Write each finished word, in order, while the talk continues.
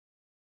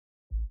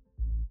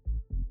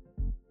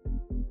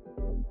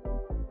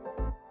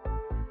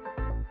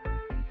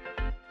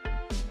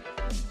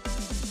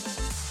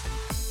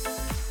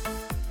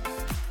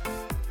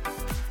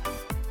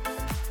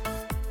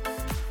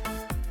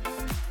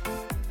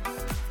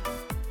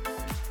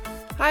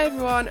Hi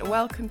everyone, and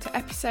welcome to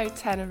episode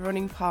 10 of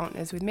Running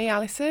Partners with me,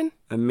 Alison.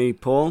 And me,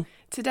 Paul.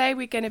 Today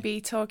we're going to be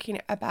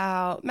talking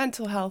about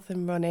mental health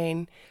and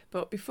running,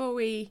 but before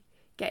we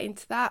get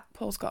into that,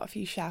 Paul's got a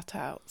few shout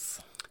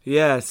outs.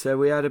 Yeah, so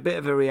we had a bit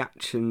of a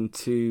reaction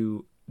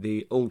to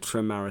the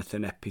ultra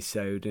marathon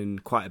episode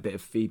and quite a bit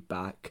of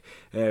feedback,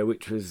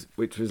 which was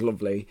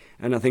lovely.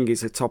 And I think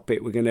it's a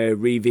topic we're going to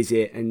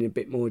revisit in a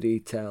bit more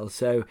detail.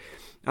 So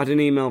I had an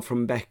email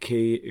from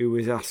Becky who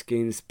was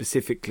asking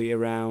specifically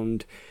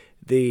around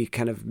the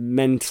kind of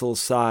mental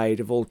side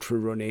of ultra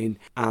running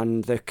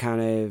and the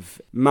kind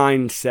of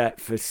mindset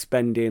for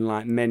spending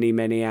like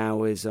many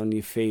hours on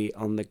your feet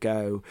on the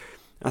go.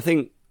 I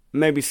think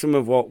maybe some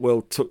of what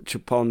we'll touch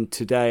upon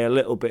today, a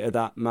little bit of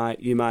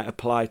that you might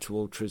apply to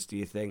ultras, do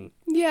you think?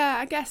 Yeah,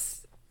 I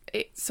guess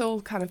it's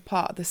all kind of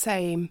part of the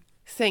same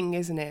thing,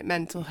 isn't it?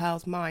 Mental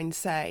health,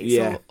 mindset.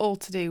 It's all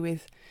to do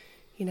with,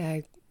 you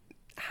know,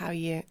 how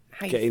you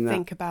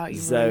think about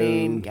your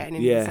running, getting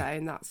in the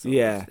zone, that sort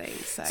of thing.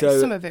 So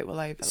some of it will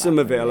overlap. Some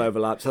of it will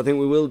overlap. So I think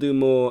we will do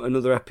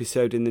another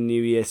episode in the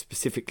new year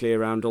specifically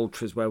around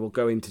ultras where we'll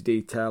go into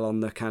detail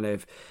on the kind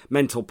of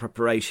mental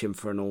preparation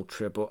for an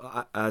ultra.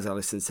 But as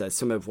Alison says,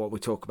 some of what we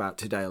talk about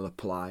today will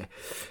apply.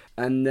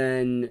 And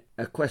then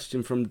a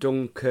question from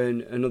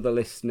Duncan, another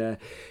listener,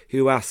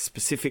 who asked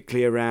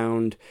specifically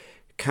around,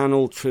 can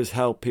ultras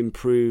help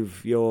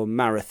improve your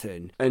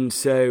marathon? And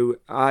so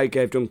I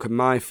gave Duncan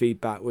my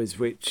feedback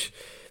which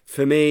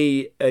for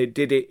me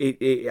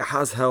it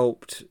has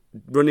helped.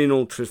 Running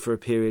ultras for a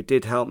period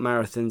did help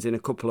marathons in a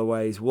couple of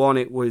ways. One,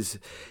 it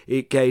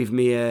gave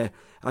me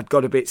I'd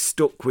got a bit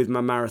stuck with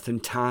my marathon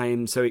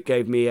time, so it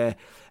gave me a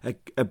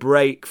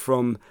break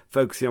from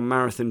focusing on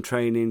marathon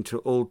training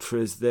to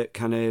ultras that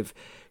kind of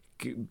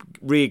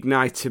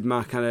reignited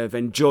my kind of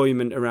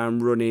enjoyment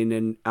around running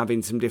and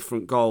having some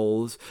different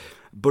goals.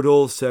 But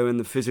also in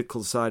the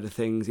physical side of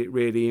things, it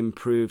really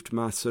improved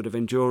my sort of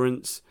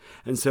endurance.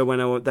 And so when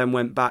I then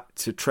went back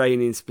to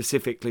training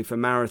specifically for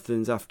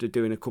marathons after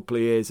doing a couple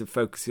of years of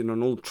focusing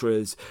on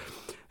ultras,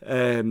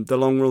 the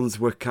long runs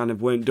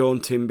weren't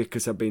daunting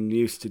because I've been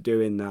used to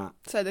doing that.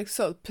 So the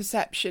sort of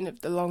perception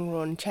of the long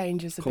run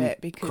changes a bit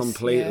because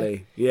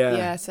completely,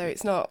 yeah. So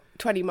it's not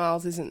 20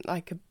 miles isn't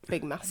like a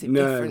big massive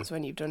difference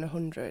when you've done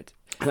 100.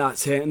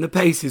 That's it, and the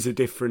paces are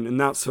different and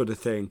that sort of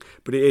thing.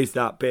 But it is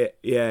that bit,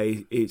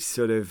 it's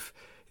sort of,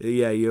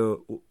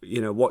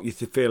 what you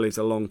feel is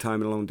a long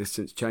time and long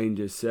distance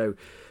changes. So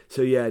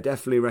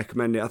definitely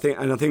recommend it. I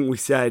think we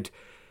said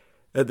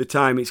at the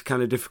time it's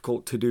kind of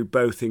difficult to do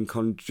both in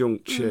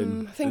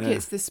conjunction. I think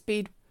it's the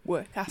speed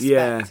work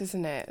aspect,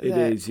 isn't it? It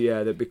is,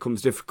 that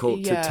becomes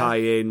difficult to tie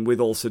in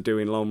with also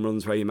doing long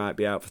runs where you might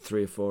be out for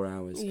 3 or 4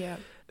 hours. Yeah.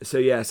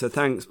 So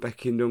thanks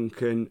Becky and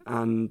Duncan,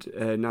 and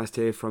nice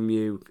to hear from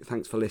you.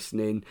 Thanks for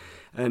listening.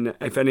 And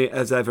if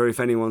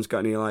anyone's got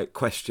any like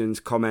questions,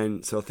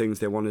 comments or things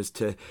they want us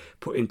to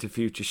put into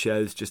future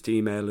shows, just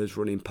email us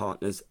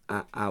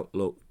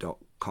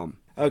runningpartners@outlook.com.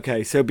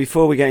 Okay, so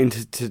before we get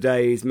into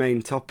today's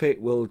main topic,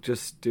 we'll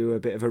just do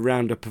a bit of a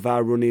roundup of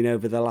our running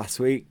over the last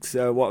week.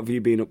 So what have you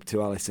been up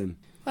to, Alison?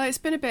 Well, it's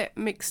been a bit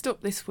mixed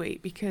up this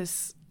week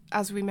because,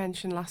 as we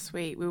mentioned last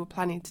week, we were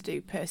planning to do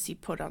Percy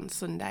Pud on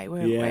Sunday,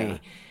 weren't we?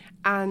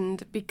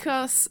 And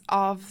because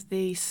of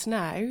the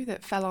snow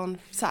that fell on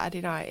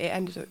Saturday night, it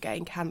ended up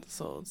getting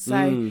cancelled.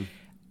 So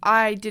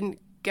I didn't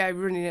go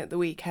running at the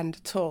weekend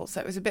at all.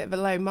 So it was a bit of a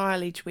low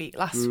mileage week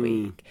last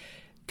week.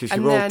 Because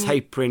you were all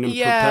tapering and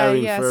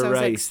preparing for a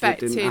race that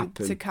didn't happen.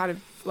 So I was expecting to kind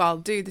of,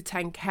 do the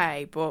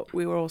 10K, but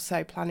we were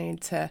also planning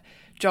to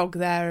jog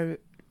there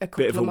a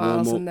couple of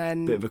miles and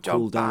then bit of a jog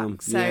cool back. down.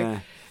 So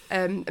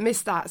I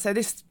missed that. So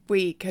this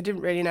week I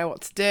didn't really know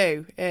what to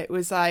do. It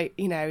was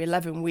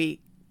 11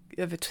 week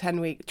of a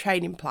 10-week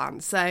training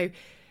plan. So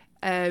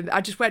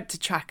I just went to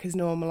track as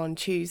normal on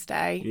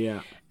Tuesday.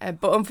 Yeah.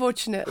 But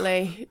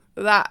unfortunately,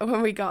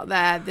 when we got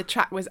there, the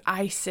track was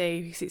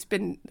icy because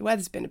the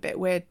weather's been a bit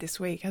weird this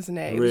week, hasn't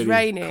it? It really was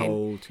raining,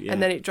 cold, and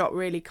then it dropped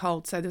really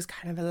cold, so there was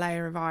kind of a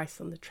layer of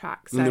ice on the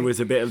track. So, and there was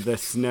a bit of the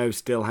snow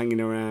still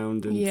hanging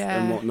around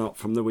and whatnot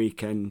from the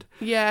weekend.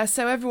 Yeah,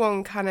 so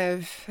everyone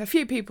a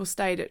few people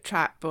stayed at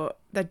track, but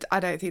I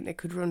don't think they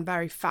could run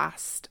very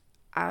fast.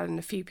 And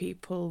a few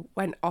people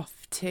went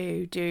off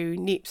to do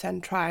Neeps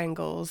End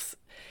Triangles,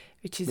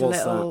 which is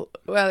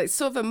it's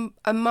sort of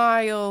a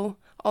mile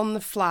on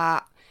the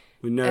flat.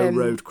 With no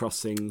road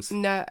crossings?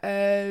 No,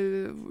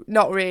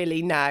 not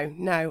really,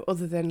 no,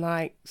 other than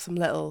like some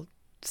little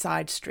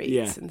side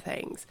streets and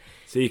things.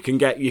 So you can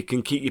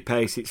keep your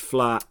pace, it's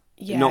flat,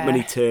 not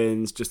many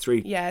turns, just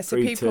three so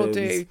people turns.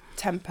 Do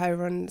tempo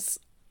runs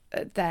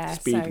there.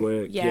 Speed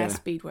work.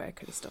 Speed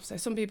work and stuff. So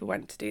some people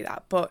went to do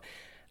that, but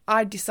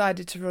I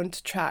decided to run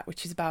to track,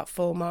 which is about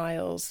 4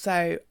 miles.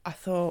 So I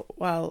thought,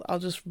 well, I'll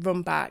just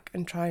run back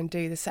and try and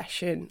do the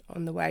session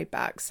on the way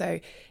back. So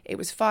it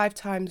was 5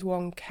 times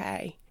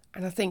 1K,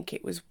 and I think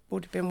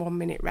would have been 1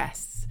 minute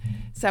rests.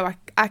 So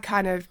I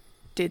kind of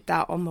did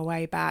that on the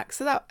way back.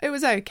 So that it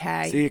was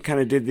okay. So you kind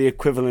of did the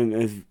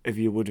equivalent of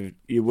you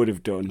would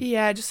have done.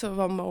 Yeah, just sort of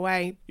on my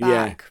way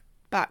back.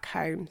 back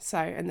home. So,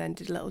 and then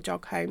did a little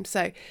jog home.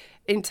 So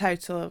in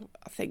total,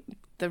 I think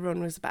the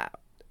run was about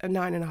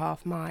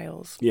 9.5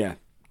 miles. Yeah.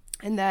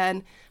 And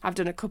then I've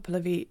done a couple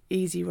of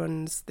easy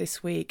runs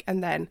this week,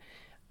 and then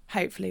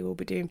hopefully we'll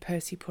be doing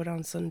Percy Pud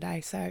on Sunday.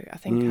 So I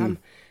think I'm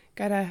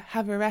going to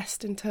have a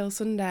rest until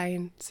Sunday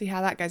and see how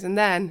that goes. And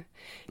then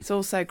it's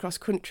also cross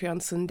country on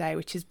Sunday,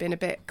 which has been a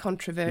bit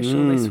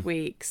controversial this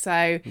week.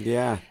 So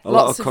yeah, a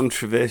lot of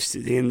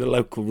controversy in the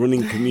local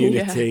running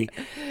community.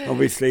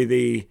 Obviously,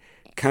 the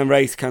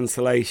race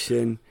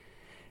cancellation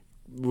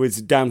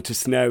was down to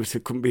snow, so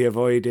couldn't be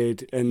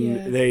avoided.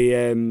 And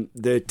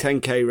the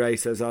 10k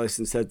race, as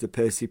Alison said, the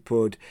Percy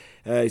Pud,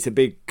 it's a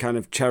big kind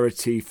of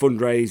charity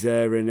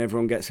fundraiser, and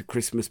everyone gets a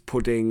Christmas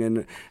pudding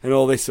and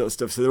all this sort of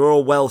stuff. So they were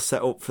all well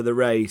set up for the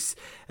race,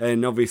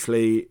 and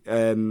obviously,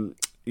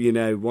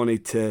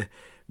 wanted to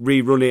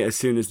rerun it as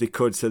soon as they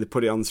could. So they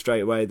put it on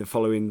straight away the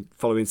following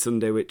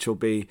Sunday, which will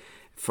be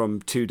from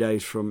 2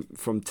 days from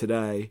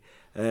today.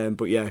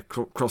 But yeah,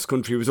 cross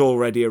country was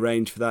already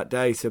arranged for that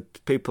day, so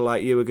people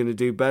like you are going to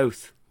do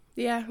both.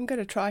 Yeah, I'm going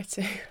to try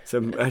to. So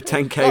a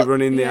 10k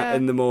run in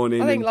the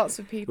morning. I think lots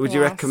of people. Would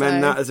you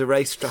recommend that as a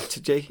race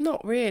strategy?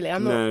 Not really. I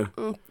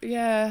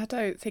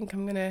don't think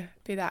I'm going to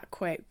be that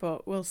quick,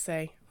 but we'll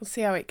see. We'll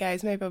see how it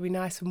goes. Maybe I'll be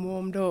nice and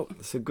warmed up.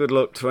 So good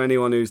luck to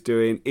anyone who's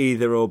doing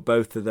either or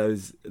both of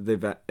those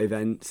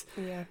events.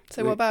 Yeah.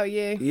 So what about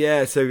you?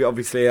 Yeah. So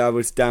obviously I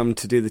was down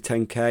to do the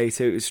 10k.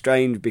 So it was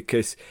strange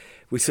because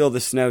we saw the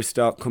snow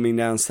start coming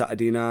down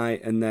Saturday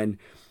night, and then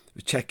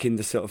checking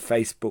the sort of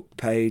Facebook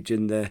page,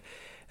 and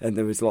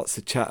there was lots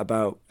of chat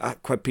about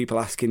people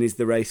asking, is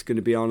the race going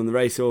to be on? And the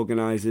race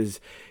organisers,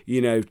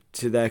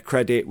 to their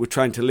credit, were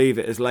trying to leave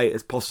it as late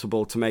as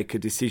possible to make a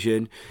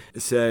decision.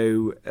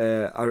 So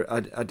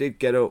I did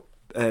get up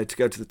to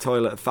go to the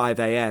toilet at 5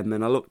 a.m.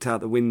 and I looked out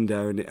the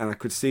window and I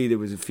could see there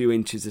was a few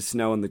inches of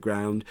snow on the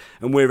ground,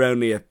 and we're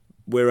only a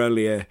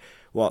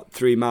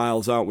 3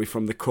 miles, aren't we,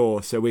 from the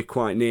course? So we're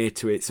quite near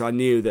to it. So I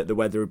knew that the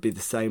weather would be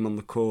the same on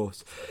the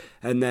course.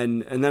 And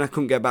then I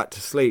couldn't get back to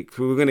sleep.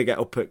 We were going to get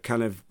up at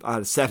kind of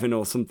 7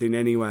 or something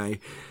anyway.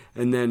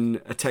 And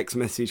then a text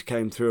message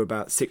came through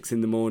about 6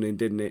 in the morning,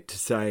 didn't it, to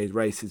say the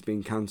race has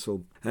been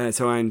cancelled.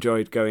 So I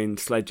enjoyed going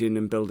sledging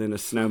and building a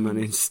snowman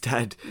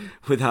instead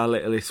with our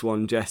littlest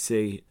one,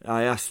 Jessie.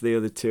 I asked the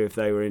other two if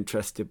they were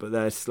interested, but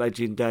their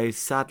sledging days,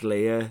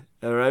 sadly, are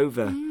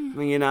over. I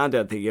mean, I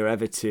don't think you're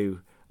ever too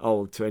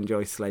old to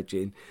enjoy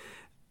sledging.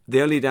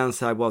 The only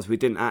downside was we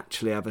didn't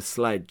actually have a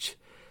sledge,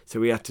 so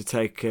we had to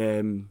take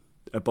a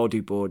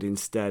bodyboard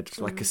instead,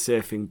 like a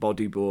surfing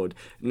bodyboard,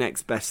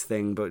 next best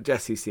thing. But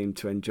Jessie seemed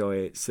to enjoy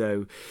it,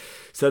 so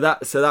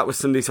that was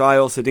Sunday. So I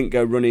also didn't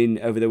go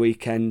running over the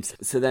weekend.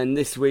 So then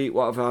this week,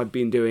 what have I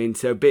been doing?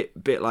 So a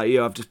bit like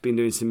you, I've just been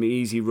doing some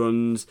easy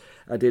runs.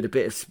 I did a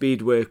bit of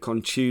speed work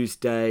on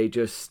Tuesday.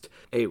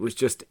 It was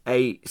just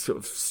 8 sort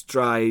of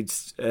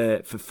strides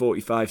for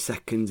 45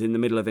 seconds in the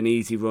middle of an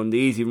easy run. The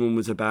easy run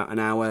was about an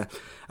hour.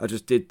 I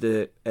just did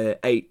the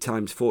 8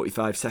 times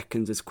 45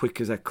 seconds as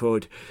quick as I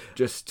could,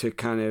 just to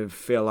kind of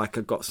feel like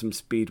I got some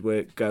speed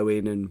work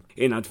going and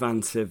in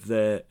advance of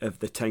the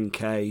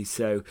 10k.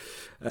 So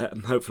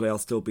hopefully I'll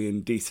still be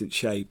in decent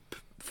shape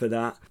for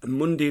that. And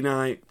Monday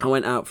night I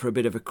went out for a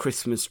bit of a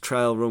Christmas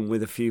trail run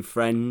with a few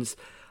friends.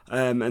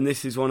 And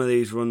this is one of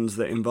these runs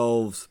that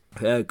involves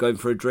going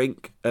for a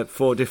drink at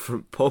 4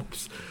 different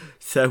pubs.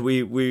 So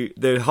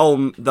the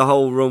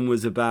whole run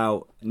was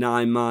about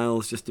 9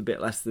 miles, just a bit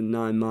less than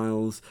 9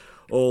 miles,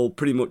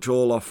 pretty much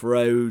all off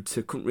road,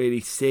 so couldn't really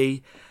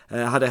see.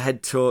 I had a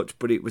head torch,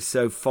 but it was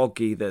so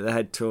foggy that the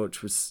head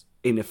torch was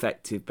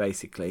ineffective,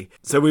 basically.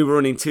 So we were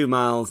running 2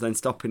 miles, then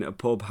stopping at a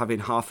pub,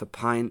 having half a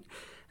pint,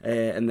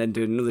 and then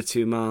doing another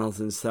 2 miles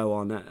and so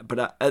on.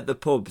 But at the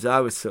pubs, I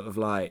was sort of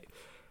like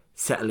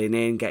settling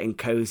in, getting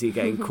cosy,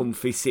 getting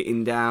comfy,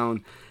 sitting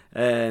down.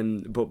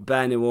 But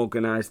Ben, who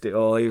organised it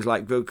all, he was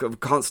like, we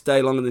can't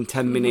stay longer than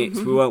 10 minutes,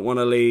 we won't want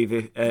to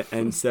leave.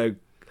 And so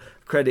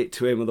credit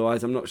to him,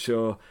 otherwise I'm not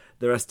sure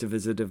the rest of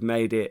us would have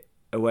made it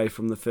away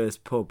from the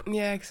first pub.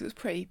 Yeah, because it was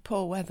pretty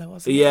poor weather,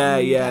 wasn't it? Yeah,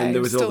 and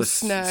there was still all the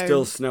snow.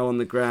 Still snow on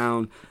the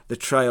ground. The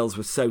trails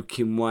were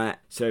soaking wet,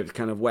 so it was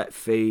kind of wet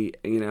feet.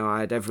 I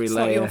had every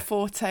layer. It's not your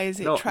forte, is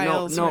it?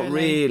 Trails, not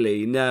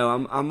really.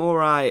 No, I'm all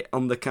right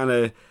on the kind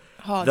of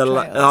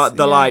trails,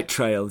 light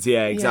trails.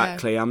 Yeah,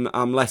 exactly. Yeah.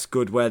 I'm less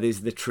good where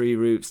there's the tree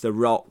roots, the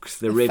rocks,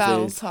 the rivers,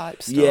 fell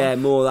type stuff. Yeah,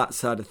 more that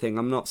side of thing.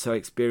 I'm not so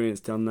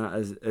experienced on that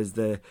as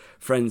the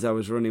friends I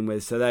was running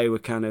with. So they were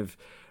kind of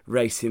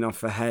racing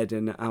off ahead,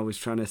 and I was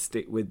trying to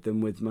stick with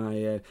them with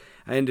my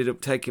I ended up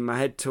taking my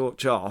head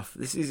torch off.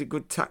 This is a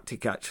good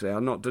tactic, actually.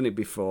 I've not done it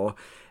before,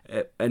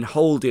 and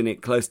holding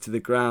it close to the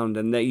ground,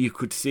 and that you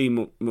could see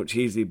much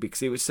easier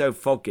because it was so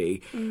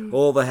foggy.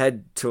 All the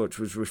head torch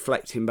was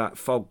reflecting back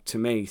fog to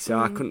me, so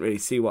I couldn't really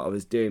see what I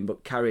was doing,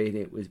 but carrying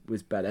it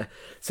was better.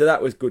 So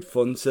that was good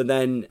fun. So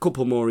then a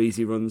couple more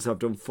easy runs. I've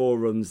done 4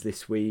 runs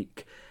this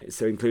week,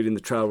 so including the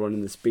trail run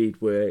and the speed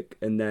work,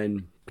 and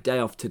then day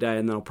off today,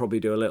 and then I'll probably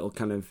do a little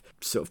kind of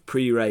sort of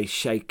pre-race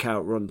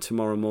shakeout run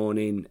tomorrow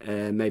morning,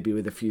 maybe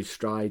with a few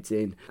strides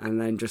in, and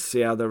then just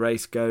see how the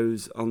race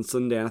goes on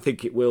Sunday. And I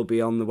think it will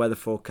be on, the weather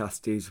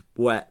forecast is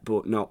wet,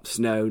 but not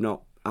snow,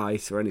 not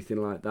ice or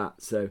anything like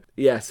that. So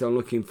so I'm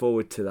looking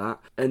forward to that.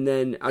 And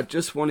then I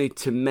just wanted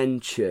to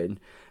mention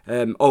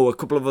a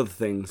couple of other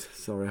things.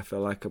 Sorry, I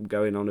feel like I'm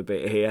going on a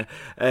bit here.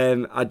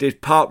 I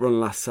did parkrun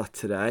last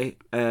Saturday.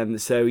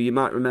 So you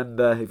might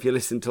remember, if you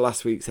listened to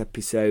last week's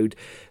episode,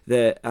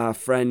 that our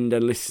friend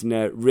and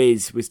listener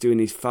Riz was doing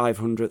his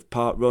 500th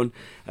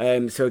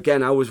parkrun. So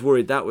again, I was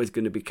worried that was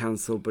going to be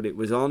cancelled, but it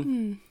was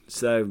on.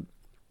 So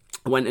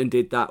I went and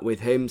did that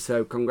with him,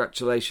 so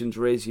congratulations,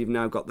 Riz. You've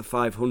now got the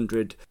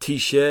 500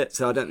 t-shirt,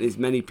 so I don't think as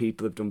many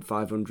people have done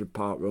 500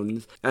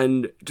 parkruns.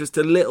 And just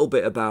a little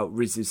bit about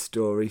Riz's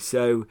story.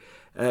 So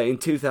in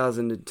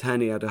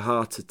 2010 he had a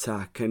heart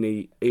attack, and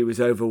he was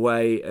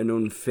overweight and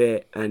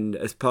unfit, and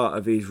as part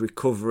of his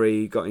recovery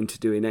he got into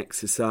doing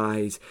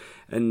exercise,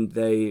 and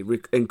they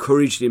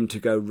encouraged him to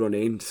go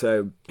running.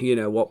 So,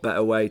 what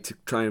better way to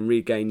try and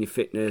regain your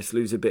fitness,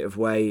 lose a bit of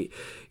weight,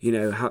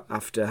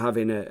 after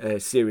having a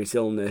serious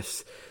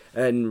illness.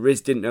 And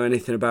Riz didn't know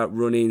anything about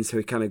running, so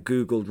he kind of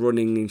Googled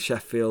running in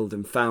Sheffield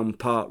and found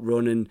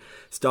parkrun and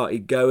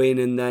started going,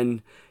 and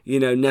then,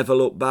 never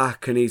looked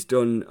back. And he's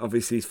done,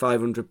 obviously, his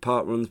 500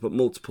 parkruns, but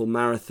multiple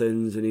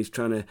marathons, and he's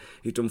done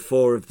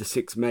 4 of the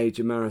 6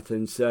 major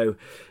marathons. So,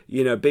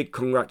 big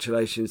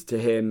congratulations to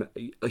him.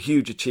 A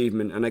huge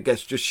achievement, and I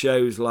guess just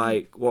shows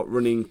like what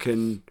running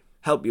can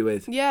help you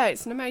with. Yeah,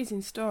 it's an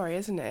amazing story,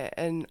 isn't it?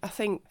 And I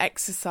think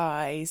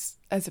exercise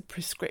as a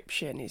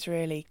prescription is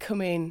really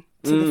coming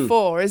to the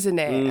fore, isn't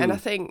it? And I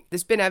think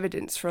there's been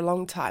evidence for a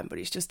long time, but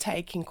it's just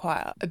taking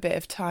quite a bit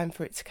of time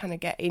for it to kind of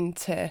get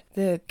into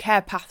the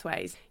care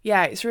pathways.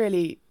 Yeah, it's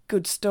really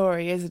good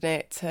story, isn't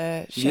it,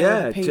 to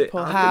show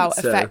people how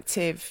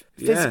effective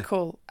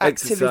physical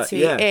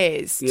activity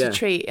is to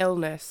treat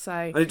illness. So,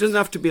 and it doesn't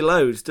have to be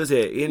loads, does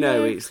it?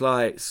 It's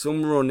like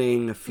some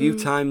running a few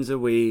times a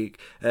week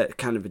at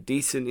kind of a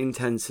decent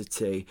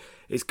intensity.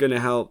 It's going to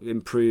help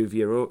improve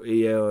your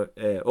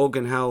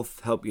organ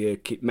health, help you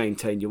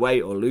maintain your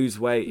weight or lose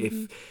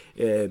weight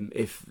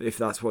if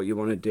that's what you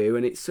want to do.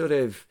 And it's sort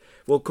of,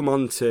 we'll come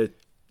on to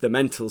the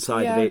mental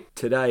side of it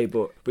today,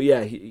 but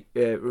really,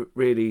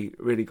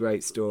 really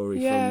great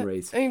story from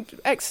Riz. I mean,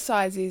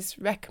 exercise is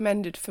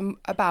recommended for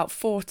about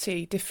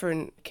 40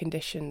 different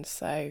conditions,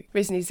 so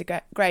Riz is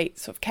a great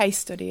sort of case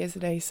study,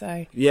 isn't he?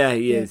 So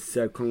he is,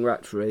 so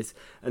congrats, Riz.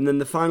 And then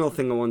the final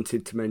thing I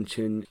wanted to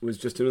mention was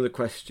just another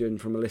question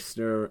from a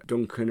listener,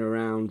 Duncan,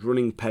 around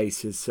running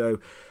paces. So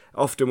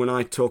often when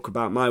I talk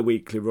about my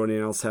weekly running,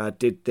 I'll say I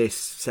did this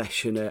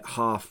session at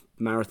half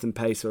marathon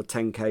pace or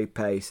 10k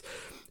pace.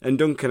 And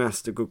Duncan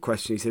asked a good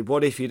question. He said,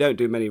 "What if you don't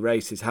do many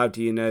races? How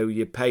do you know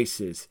your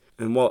paces?"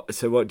 And what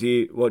do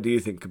you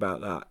think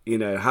about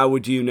that? How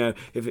would you know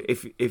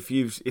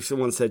if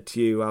someone said to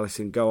you,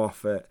 "Alison, go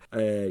off at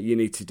you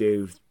need to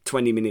do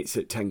 20 minutes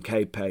at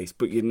 10k pace,"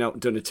 but you've not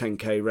done a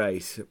 10k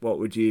race? What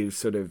would you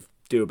sort of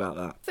do about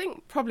that? I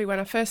think probably when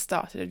I first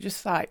started, I'd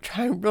just try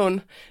and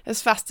run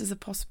as fast as I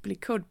possibly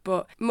could.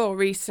 But more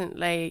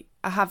recently,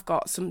 I have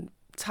got some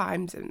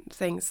times and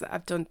things that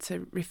I've done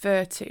to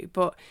refer to,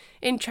 but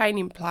in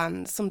training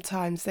plans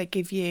sometimes they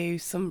give you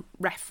some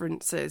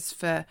references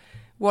for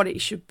what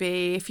it should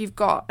be. If you've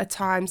got a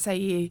time, say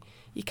you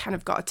kind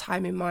of got a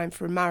time in mind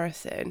for a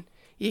marathon,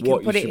 you can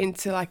put it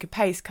into like a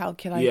pace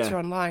calculator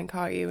online,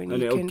 can't you? And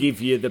it'll give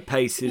you the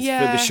paces for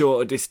the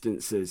shorter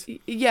distances.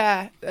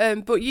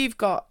 But you've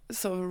got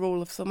sort of a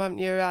rule of thumb, haven't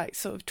you? Like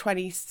sort of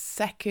 20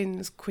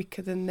 seconds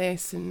quicker than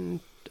this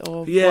and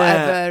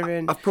whatever.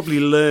 And I've probably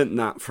learnt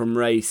that from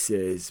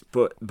races,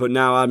 but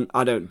now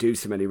I don't do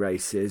so many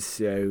races.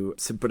 So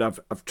but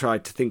I've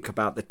tried to think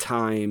about the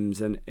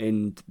times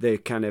and the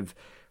kind of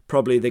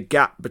probably the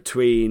gap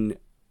between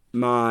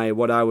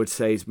what I would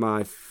say is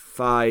my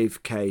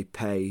 5k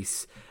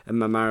pace and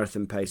my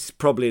marathon pace is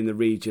probably in the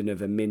region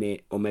of a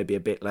minute or maybe a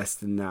bit less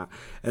than that.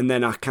 And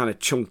then I kind of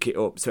chunk it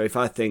up. So if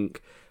I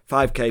think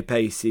 5k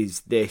pace is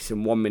this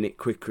and 1 minute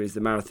quicker is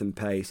the marathon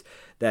pace,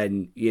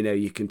 then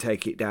you can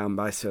take it down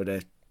by sort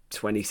of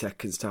 20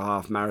 seconds to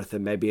half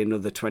marathon, maybe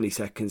another 20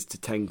 seconds to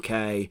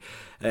 10k,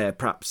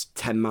 perhaps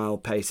 10-mile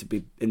pace would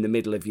be in the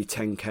middle of your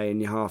 10k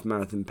and your half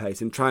marathon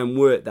pace, and try and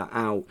work that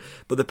out.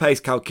 But the pace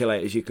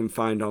calculators you can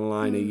find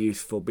online are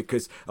useful,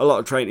 because a lot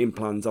of training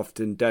plans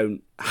often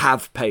don't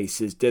have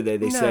paces, do they?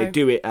 They say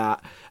do it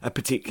at a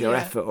particular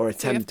effort or a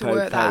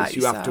tempo pace.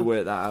 You have to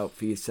work that out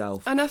for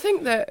yourself. And I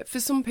think that for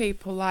some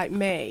people like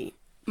me,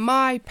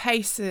 my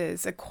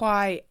paces are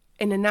quite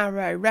in a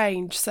narrow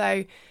range,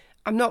 so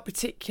I'm not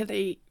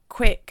particularly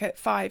quick at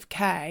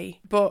 5k,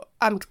 but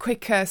I'm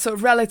quicker sort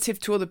of relative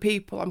to other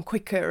people. I'm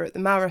quicker at the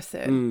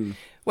marathon,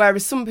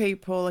 whereas some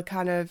people are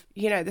kind of,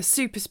 they're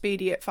super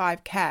speedy at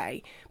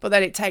 5k, but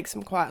then it takes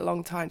them quite a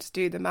long time to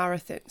do the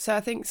marathon. So I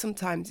think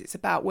sometimes it's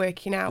about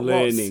working out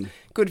what's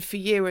good for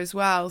you as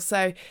well.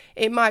 So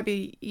it might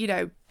be,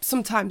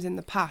 sometimes in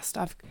the past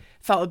I've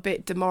felt a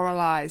bit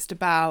demoralised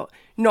about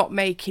not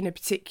making a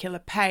particular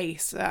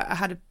pace. I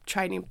had a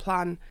training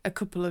plan a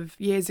couple of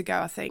years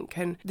ago, I think,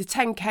 and the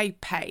 10k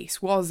pace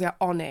was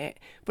on it,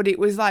 but it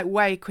was like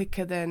way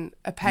quicker than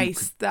a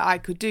pace that I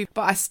could do.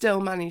 But I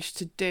still managed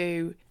to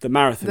do the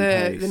marathon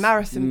pace. The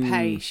marathon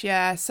pace,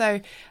 yeah.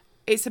 So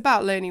it's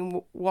about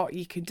learning what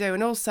you can do,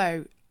 and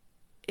also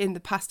in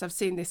the past I've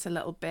seen this a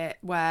little bit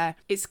where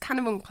it's kind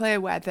of unclear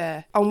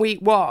whether on week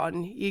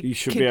one you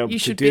should be able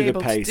to do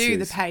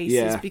the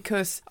paces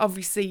because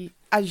obviously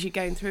as you're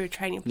going through a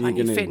training plan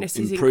your fitness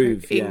is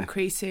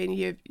increasing,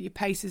 your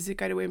paces are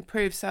going to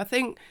improve. So I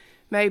think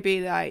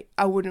maybe like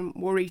I wouldn't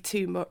worry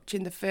too much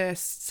in the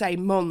first, say,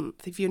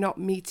 month if you're not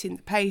meeting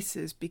the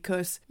paces,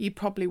 because you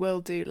probably will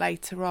do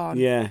later on.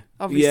 Yeah.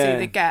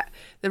 Obviously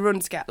the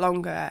runs get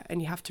longer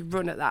and you have to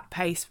run at that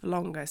pace for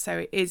longer. So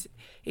it is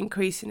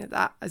increasing at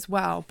that as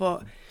well.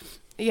 But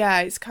yeah,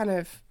 it's kind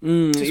of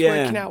just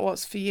working out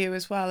what's for you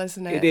as well,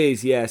 isn't it? It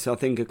is, yes. I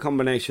think a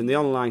combination, the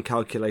online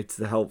calculators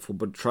are helpful,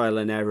 but trial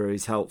and error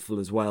is helpful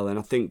as well. And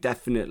I think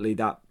definitely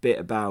that bit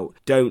about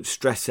don't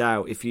stress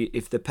out.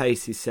 If the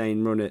pace is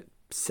saying run at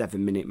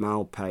 7-minute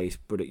mile pace,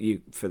 but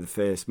for the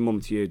first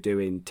month you're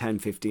doing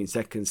 10-15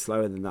 seconds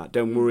slower than that,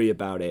 don't worry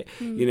about it.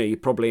 You're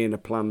probably in a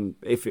plan,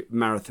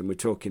 marathon we're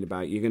talking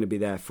about, you're going to be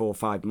there 4 or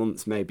 5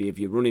 months maybe of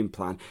your running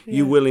plan.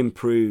 You will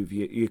improve,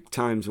 your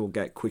times will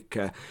get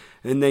quicker,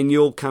 and then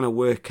you'll kind of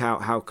work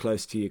out how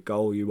close to your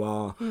goal you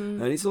are.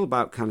 And it's all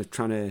about kind of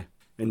trying to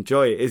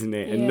enjoy it, isn't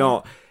it? And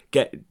not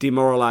get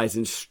demoralised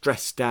and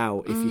stressed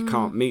out if you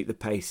can't meet the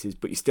paces,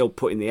 but you're still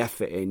putting the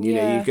effort in. You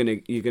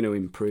know, you're gonna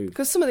improve.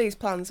 Because some of these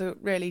plans are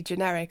really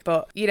generic,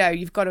 but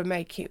you've got to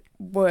make it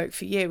work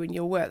for you, and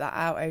you'll work that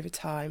out over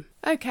time.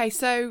 Okay,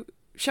 so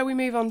shall we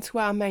move on to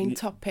our main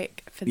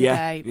topic for the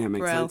day? Yeah,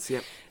 makes sense.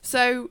 Yeah.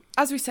 So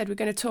as we said, we're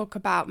going to talk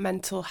about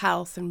mental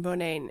health and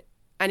running,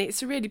 and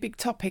it's a really big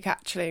topic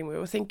actually. And we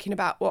were thinking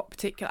about what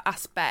particular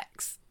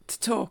aspects to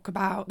talk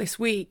about this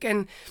week,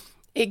 and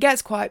it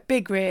gets quite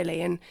big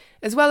really. And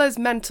as well as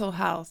mental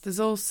health, there's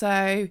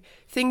also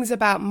things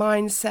about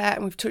mindset,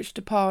 and we've touched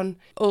upon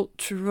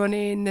ultra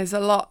running. There's a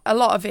lot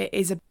of it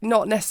is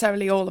not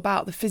necessarily all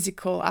about the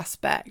physical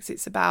aspects,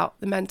 it's about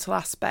the mental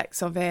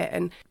aspects of it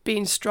and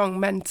being strong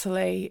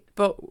mentally.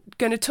 But we're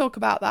going to talk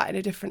about that in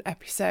a different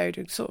episode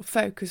and sort of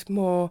focus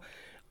more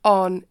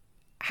on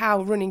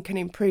how running can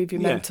improve your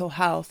mental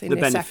health in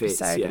this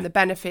episode and the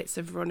benefits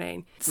of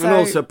running. So, and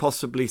also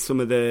possibly some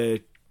of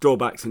the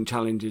drawbacks and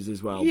challenges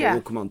as well, but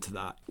we'll come on to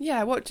that.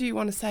 Yeah, what do you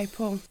want to say,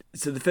 Paul?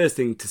 So the first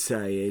thing to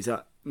say is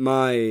that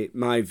my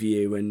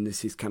view, and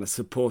this is kind of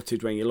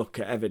supported when you look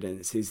at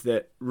evidence, is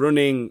that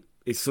running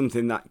is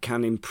something that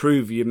can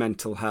improve your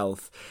mental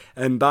health.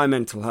 And by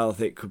mental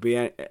health, it could be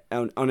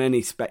on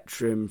any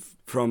spectrum,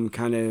 from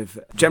kind of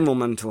general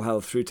mental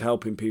health through to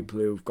helping people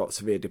who've got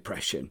severe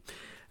depression.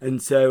 And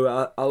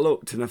so I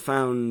looked and I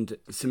found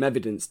some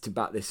evidence to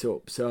back this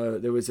up. So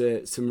there was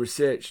some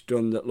research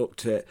done that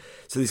looked at,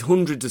 so there's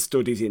hundreds of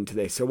studies into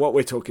this. So what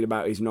we're talking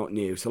about is not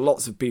new. So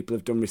lots of people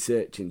have done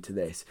research into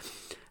this.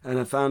 And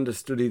I found a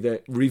study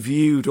that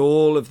reviewed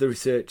all of the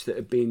research that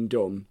had been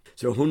done.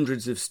 So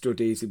hundreds of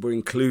studies were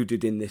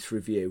included in this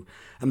review.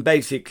 And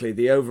basically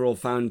the overall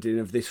finding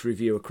of this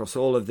review across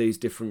all of these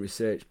different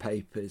research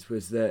papers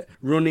was that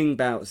running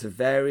bouts of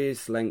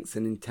various lengths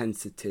and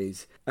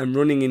intensities and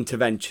running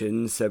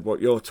interventions, so what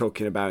you're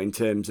talking about in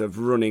terms of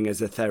running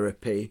as a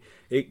therapy,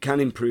 it can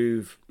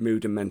improve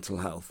mood and mental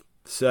health.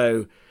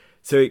 So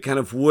it kind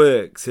of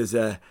works as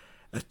a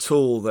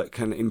tool that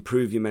can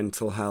improve your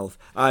mental health,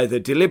 either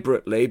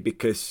deliberately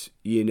because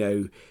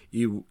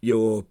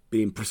you're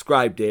being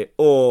prescribed it,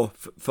 or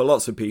for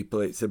lots of people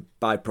it's a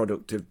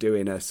byproduct of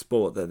doing a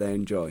sport that they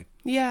enjoy.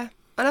 Yeah,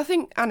 and I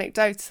think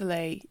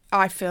anecdotally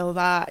I feel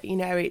that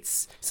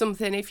it's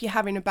something, if you're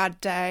having a bad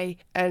day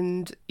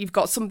and you've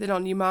got something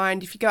on your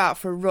mind, if you go out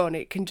for a run,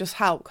 it can just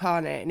help,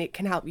 can't it? And it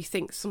can help you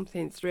think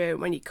something through,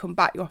 and when you come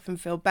back you often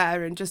feel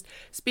better. And just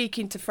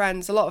speaking to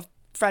friends, a lot of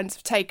friends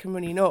have taken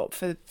running up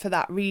for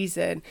that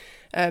reason,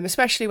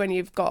 especially when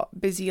you've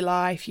got busy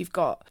life, you've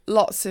got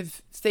lots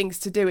of things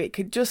to do. It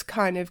could just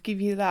kind of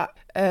give you that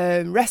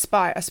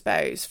respite, I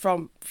suppose,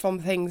 from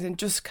things, and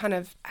just kind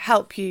of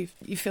help you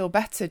feel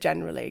better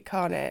generally,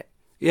 can't it?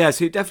 Yeah,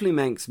 so it definitely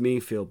makes me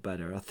feel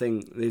better. I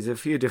think there's a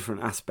few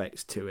different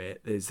aspects to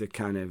it. There's the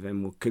kind of,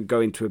 and we could go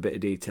into a bit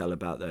of detail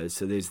about those.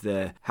 So there's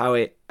how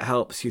it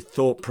helps your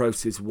thought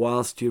process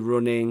whilst you're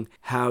running,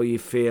 how you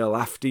feel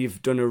after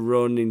you've done a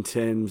run in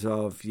terms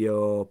of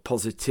your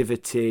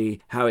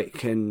positivity, how it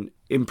can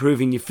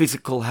improving your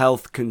physical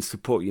health can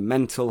support your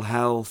mental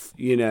health,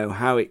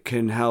 how it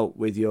can help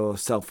with your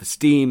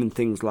self-esteem and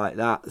things like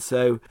that.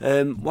 So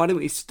why don't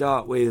we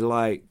start with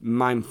like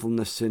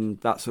mindfulness and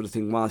that sort of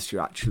thing whilst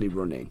you're actually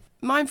running?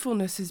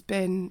 Mindfulness has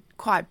been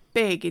quite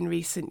big in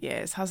recent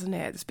years, hasn't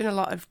it? There's been a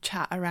lot of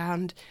chat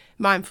around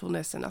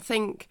mindfulness, and I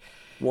think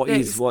what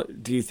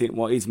do you think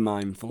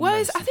mindfulness?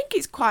 Well, I think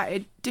it's quite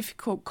a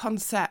difficult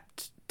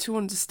concept to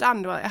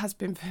understand. Well, it has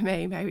been for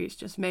me, maybe it's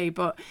just me,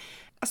 but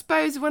I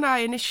suppose when I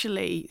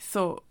initially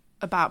thought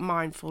about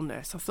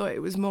mindfulness. I thought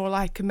it was more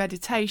like a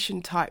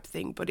meditation type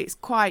thing, but it's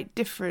quite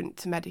different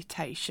to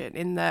meditation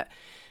in that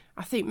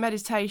I think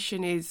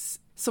meditation is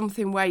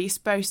something where you're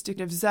supposed to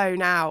kind of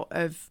zone out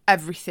of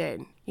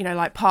everything. You know,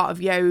 like part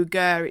of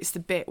yoga, it's the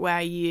bit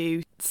where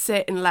you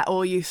sit and let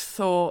all your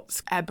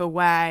thoughts ebb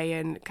away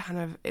and kind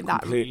of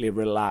that completely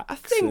relax. I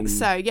think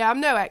so. Yeah,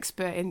 I'm no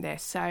expert in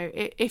this, so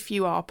if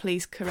you are,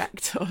 please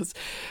correct us.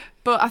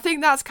 But I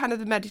think that's kind of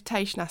the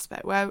meditation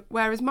aspect,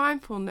 whereas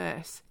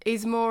mindfulness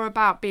is more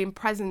about being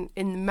present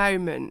in the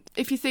moment.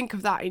 If you think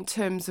of that in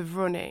terms of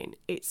running,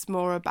 it's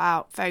more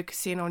about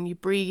focusing on your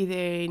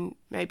breathing,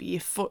 maybe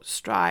your foot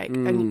strike,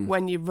 and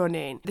when you're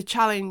running. The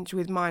challenge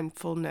with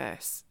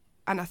mindfulness,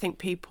 and I think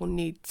people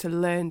need to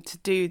learn to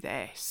do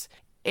this,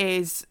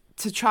 is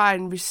to try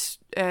and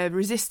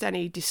resist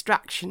any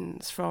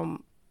distractions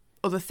from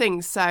other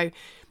things. So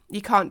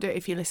you can't do it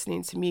if you're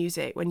listening to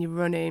music when you're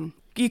running.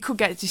 You could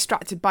get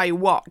distracted by your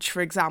watch,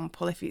 for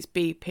example, if it's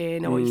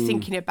beeping, or you're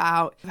thinking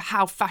about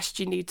how fast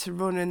you need to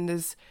run, and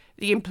there's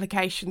the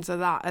implications of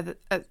that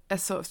are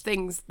sort of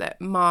things that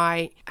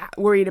might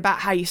worrying about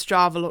how your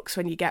Strava looks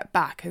when you get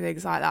back and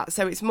things like that.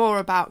 So it's more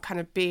about kind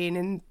of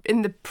being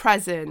in the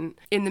present,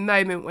 in the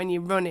moment when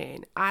you're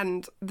running.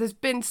 And there's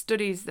been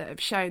studies that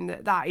have shown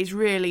that that is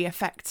really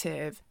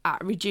effective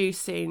at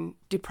reducing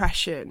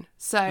depression.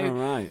 So, all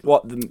right.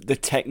 What the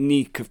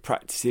technique of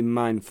practicing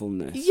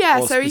mindfulness? Yeah,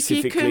 or so if you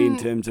specifically can, in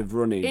terms of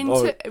running,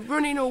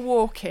 running or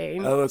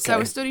walking. Oh, okay. So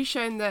a study's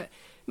shown that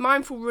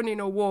mindful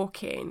running or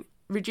walking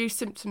reduce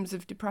symptoms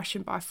of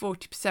depression by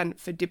 40%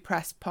 for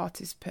depressed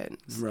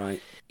participants.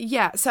 Right.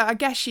 Yeah, so I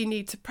guess you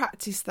need to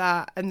practice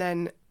that and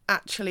then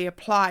actually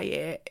apply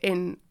it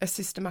in a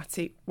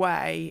systematic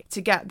way to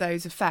get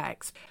those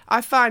effects. I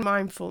find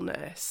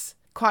mindfulness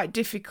quite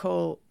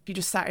difficult if you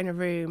just sat in a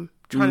room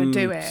trying to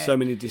do it. So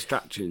many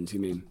distractions, you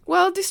mean?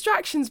 Well,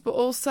 distractions, but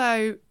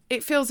also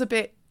it feels a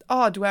bit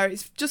odd where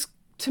it's just,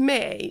 to me,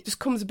 it just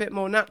comes a bit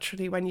more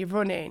naturally when you're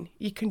running.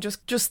 You can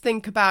just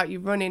think about you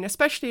running,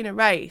 especially in a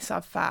race,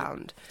 I've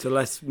found. So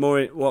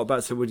what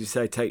about, so would you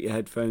say take your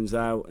headphones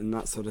out and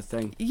that sort of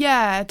thing?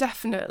 Yeah,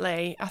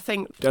 definitely. I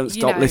think... Don't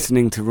stop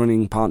listening to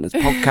Running Partners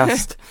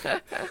podcast.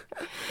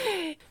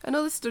 And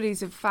other studies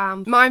have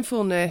found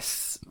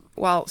mindfulness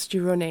whilst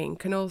you're running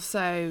can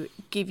also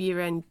give your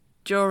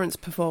endurance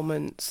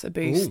performance a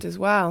boost as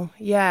well.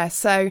 Yeah,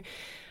 so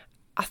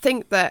I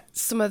think that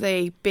some of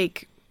the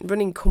big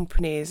running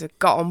companies have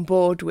got on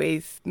board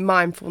with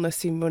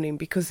mindfulness in running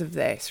because of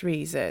this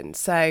reason.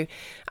 So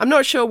I'm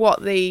not sure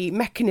what the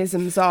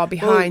mechanisms are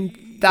behind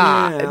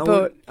that, yeah,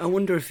 but I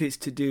wonder if it's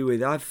to do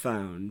with, I've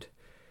found,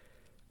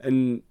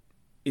 and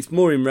it's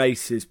more in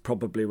races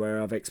probably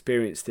where I've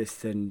experienced this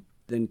than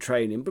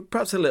training, but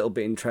perhaps a little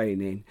bit in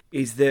training,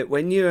 is that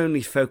when you're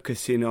only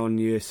focusing on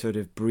your sort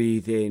of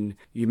breathing,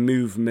 your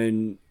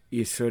movement,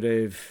 you're sort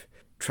of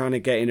trying to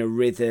get in a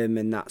rhythm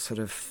and that sort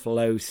of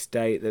flow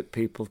state that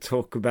people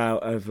talk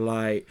about, of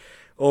like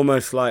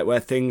almost like where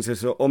things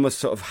are almost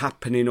sort of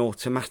happening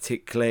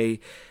automatically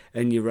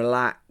and you're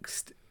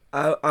relaxed.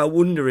 I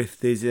wonder if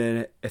there's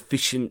an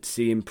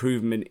efficiency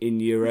improvement in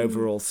your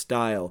overall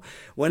style.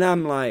 When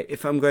I'm like,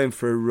 if I'm going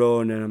for a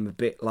run and I'm a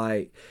bit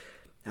like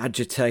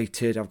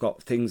agitated, I've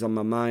got things on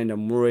my mind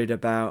I'm worried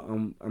about,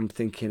 I'm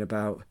thinking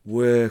about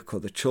work or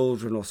the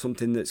children or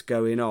something that's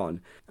going on,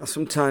 I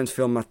sometimes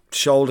feel my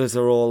shoulders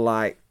are all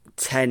like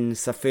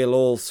tense. I feel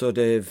all sort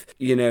of,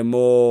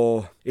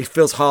 more, it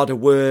feels harder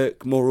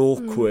work, more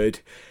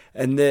awkward.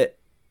 And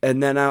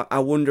then I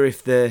wonder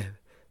if the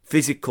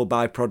physical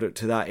byproduct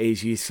to that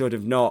is you're sort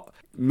of not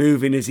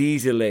moving as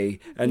easily,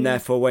 and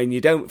therefore when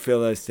you don't feel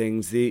those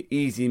things, the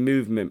easy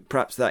movement,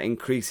 perhaps that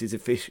increases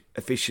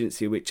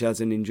efficiency, which has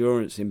an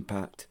endurance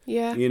impact.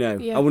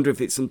 I wonder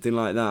if it's something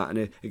like that.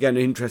 And again,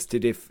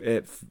 interested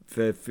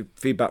for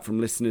feedback from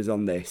listeners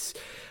on this,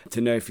 to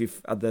know if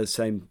you've had those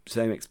same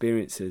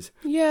experiences.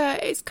 Yeah,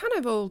 it's kind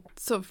of all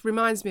sort of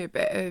reminds me a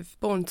bit of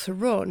Born to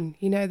Run,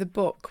 the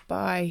book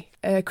by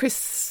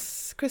Chris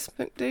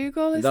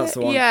McDougall, is That's it?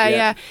 The one.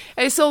 Yeah.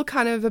 It's all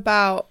kind of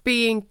about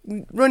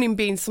running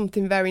being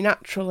something very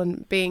natural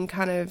and being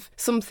kind of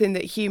something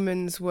that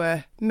humans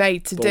were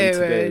made to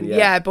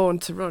do. Born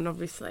to run,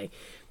 obviously.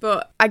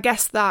 But I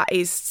guess that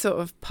is sort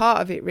of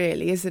part of it,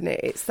 really, isn't it?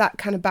 It's that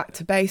kind of back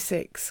to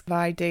basics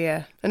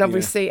idea. And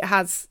obviously it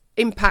has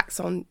impacts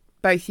on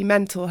both your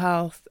mental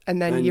health and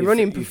then your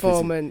running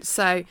performance.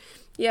 So,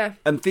 yeah.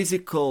 And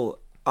physical,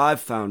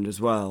 I've found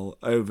as well,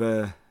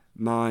 over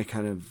my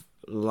kind of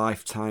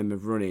lifetime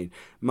of running,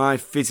 my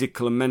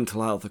physical and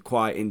mental health are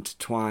quite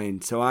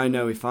intertwined. So I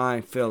know if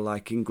I feel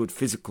like in good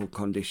physical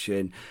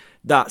condition,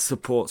 that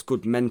supports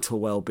good mental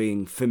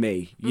well-being for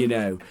me,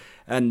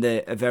 and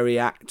a very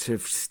act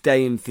of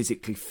staying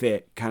physically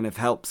fit kind of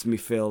helps me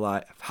feel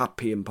like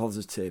happy and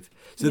positive.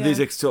 So there's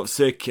a sort of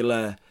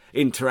circular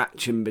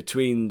interaction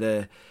between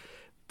the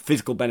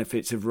physical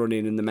benefits of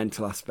running and the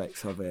mental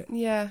aspects of it.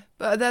 Yeah,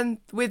 but then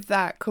with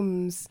that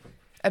comes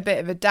a bit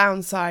of a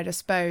downside, I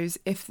suppose,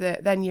 if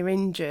then you're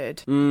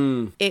injured.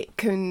 It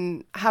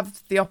can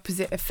have the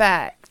opposite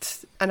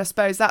effect. And I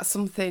suppose that's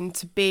something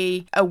to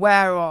be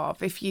aware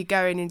of if you're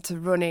going into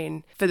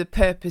running for the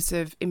purpose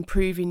of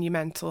improving your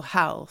mental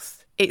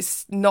health.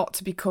 It's not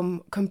to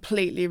become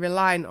completely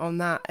reliant on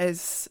that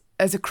as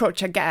a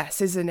crutch, I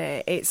guess, isn't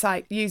it? It's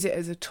like, use it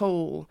as a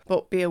tool,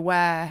 but be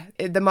aware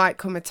there might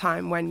come a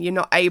time when you're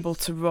not able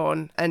to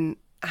run, and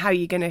how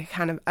you're going to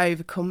kind of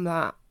overcome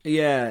that.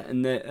 Yeah,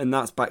 and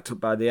that's backed up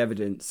by the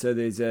evidence. So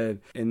there's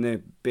in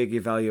the big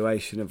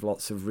evaluation of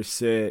lots of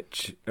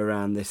research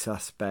around this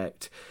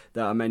aspect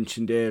that I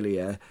mentioned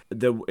earlier,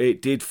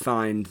 it did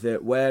find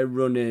that where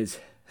runners,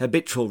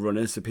 habitual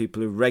runners, so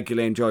people who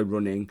regularly enjoy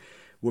running,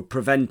 were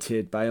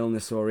prevented by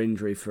illness or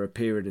injury for a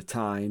period of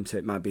time, so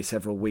it might be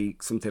several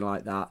weeks, something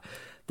like that,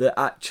 that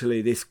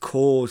actually this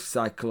caused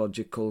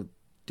psychological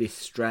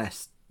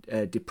distress,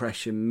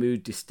 depression,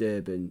 mood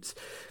disturbance,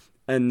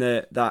 and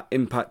that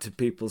impacted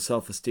people's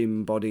self-esteem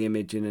and body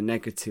image in a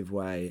negative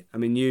way. I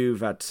mean, you've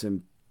had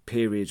some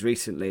periods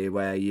recently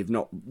where you've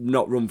not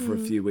run for a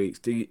few weeks.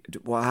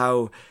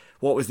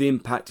 What was the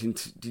impact?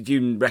 Did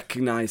you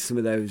recognise some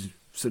of those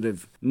sort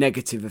of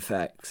negative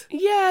effects?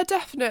 Yeah,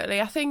 definitely.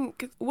 I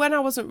think when I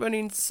wasn't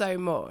running so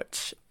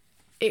much,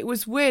 it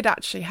was weird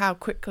actually how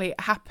quickly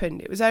it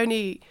happened. It was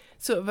only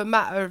sort of a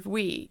matter of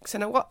weeks,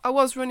 and I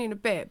was running a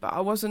bit, but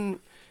I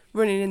wasn't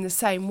running in the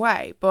same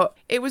way. But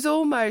it was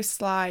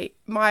almost like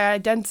my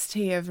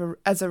identity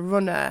as a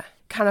runner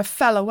kind of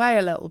fell away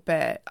a little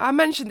bit. I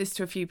mentioned this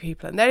to a few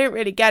people and they didn't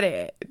really get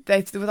it.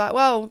 They were like,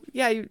 well,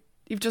 yeah,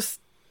 you've just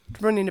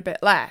running a bit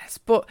less.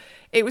 But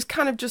it was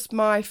kind of just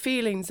my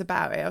feelings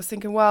about it. I was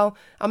thinking, well,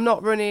 I'm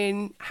not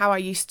running how I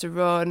used to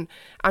run.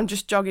 I'm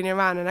just jogging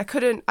around, and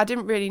I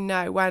didn't really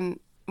know when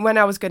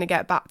I was going to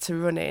get back to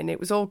running. It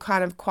was all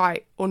kind of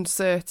quite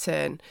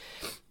uncertain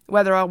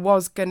whether I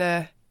was going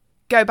to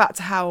go back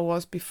to how I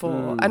was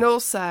before. And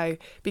also,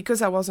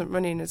 because I wasn't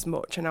running as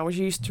much and I was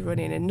used to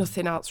running and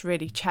nothing else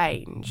really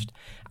changed,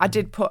 I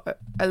did put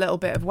a little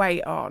bit of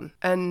weight on,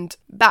 and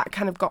that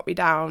kind of got me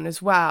down as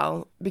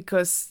well,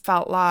 because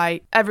felt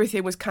like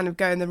everything was kind of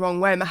going the wrong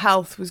way. My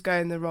health was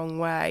going the wrong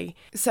way.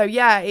 So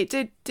yeah, it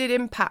did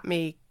impact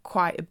me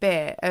quite a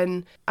bit.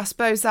 And I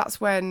suppose that's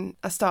when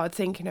I started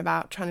thinking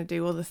about trying to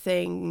do other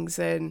things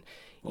and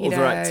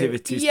other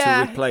activities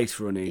to replace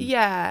running.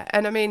 Yeah,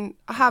 and I mean,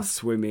 I have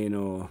swimming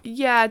or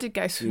I did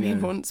go swimming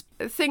once,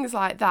 things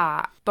like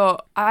that.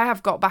 But I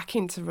have got back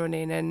into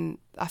running, and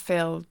I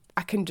feel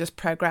I can just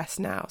progress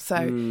now, so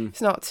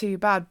it's not too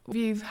bad. Have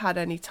you had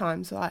any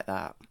times like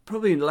that?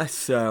 Probably less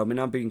so. I mean,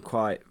 I've been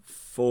quite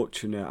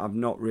fortunate. I've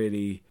not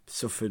really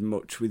suffered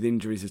much with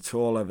injuries at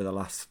all over the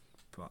last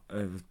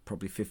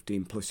probably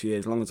 15 plus years,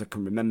 as long as I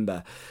can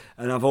remember,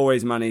 and I've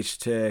always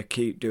managed to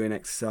keep doing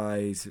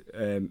exercise,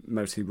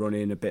 mostly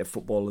running, a bit of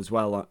football as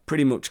well,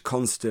 pretty much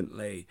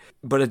constantly.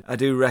 But I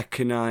do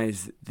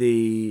recognise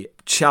the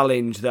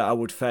challenge that I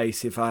would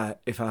face if I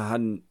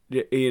hadn't,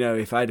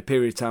 if I had a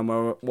period of time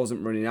where I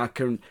wasn't running. I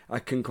can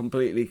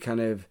completely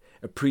kind of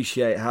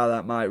appreciate how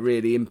that might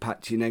really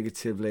impact you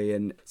negatively,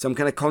 and so I'm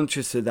kind of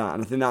conscious of that,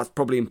 and I think that's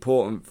probably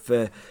important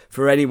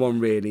for anyone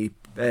really,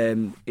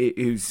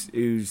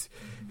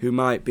 who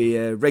might be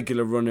a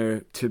regular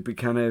runner, to be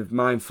kind of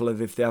mindful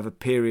of if they have a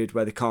period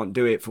where they can't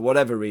do it for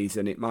whatever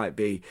reason. It might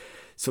be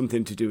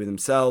something to do with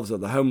themselves, or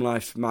the home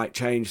life might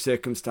change,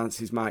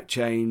 circumstances might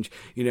change,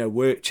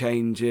 work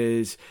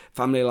changes,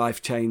 family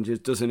life changes,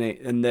 doesn't it?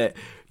 And that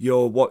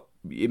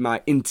it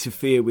might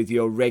interfere with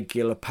your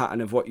regular pattern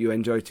of what you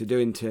enjoy to do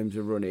in terms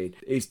of running,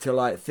 is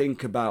to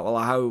think about, well,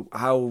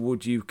 how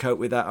would you cope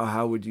with that, or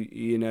how would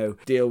you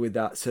deal with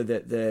that, so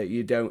that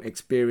you don't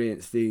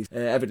experience these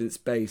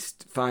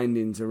evidence-based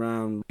findings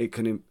around it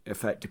can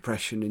affect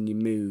depression and your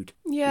mood.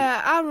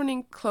 Yeah, our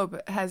running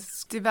club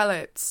has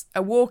developed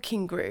a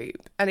walking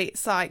group, and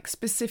it's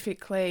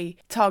specifically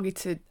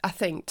targeted, I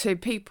think, to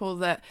people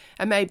that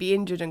are maybe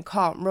injured and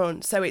can't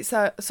run. So it's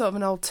a sort of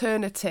an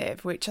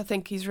alternative, which I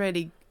think is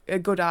really a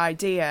good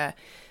idea,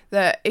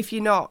 that if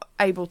you're not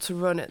able to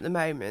run at the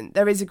moment,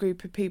 there is a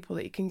group of people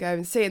that you can go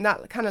and see, and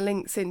that kind of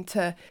links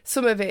into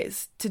some of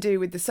it's to do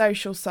with the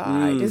social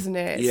side, isn't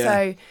it?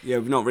 Yeah.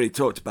 We've not really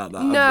talked about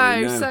that.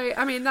 No, so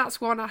I mean,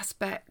 that's one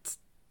aspect.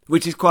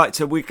 Which is quite,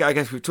 so I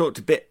guess we've talked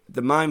a bit,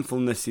 the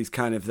mindfulness is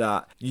kind of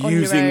that,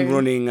 using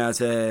running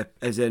as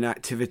an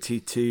activity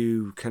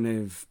to kind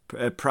of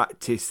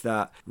practice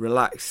that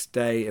relaxed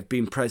state of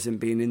being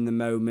present, being in the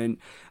moment.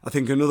 I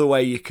think another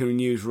way you can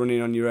use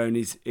running on your own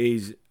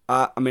is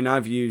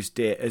I've used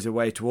it as a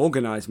way to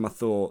organise my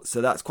thoughts, so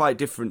that's quite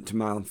different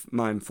to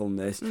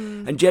mindfulness.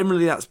 And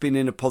generally that's been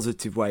in a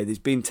positive way. There's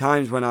been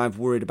times when I'm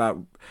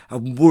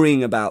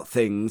worrying about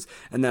things,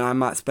 and then I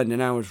might spend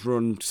an hour's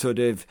run sort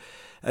of,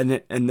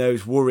 and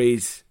those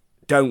worries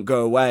don't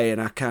go away,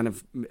 and I kind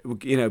of,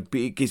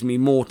 it gives me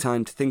more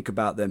time to think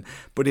about them.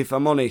 But if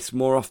I'm honest,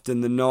 more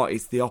often than not,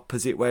 it's the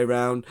opposite way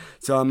around.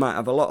 So I might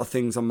have a lot of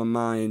things on my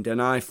mind,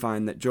 and I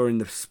find that during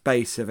the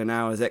space of an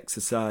hour's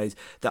exercise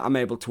that I'm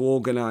able to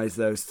organise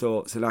those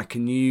thoughts, and I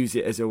can use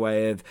it as a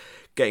way of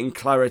getting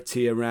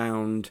clarity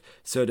around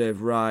sort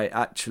of, right,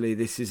 actually,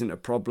 this isn't a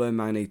problem,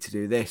 I need to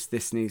do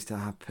this needs to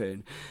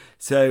happen.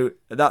 So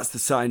that's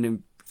the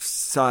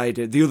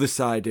the other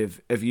side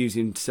of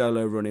using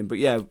solo running. But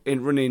yeah,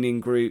 in running in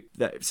group,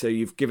 so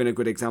you've given a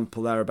good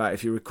example there about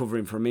if you're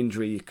recovering from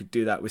injury, you could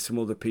do that with some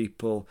other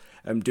people,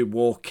 do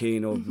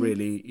walking or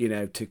really,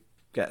 to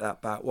get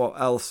that back. What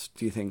else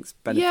do you think's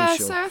beneficial? Yeah,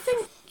 so I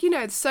think,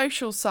 the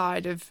social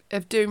side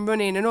of doing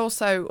running and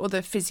also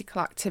other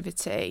physical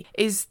activity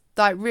is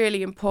like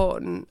really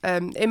important.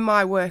 In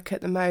my work at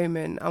the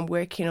moment, I'm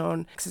working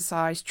on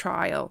exercise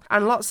trial,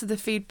 and lots of the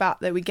feedback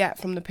that we get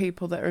from the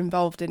people that are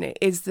involved in it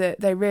is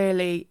that they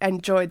really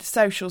enjoy the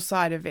social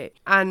side of it.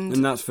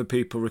 And that's for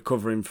people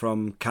recovering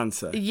from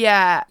cancer.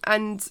 Yeah,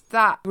 and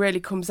that really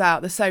comes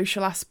out, the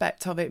social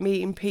aspect of it,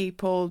 meeting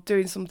people,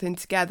 doing something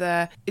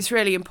together. It's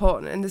really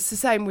important. And it's the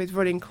same with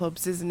running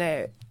clubs, isn't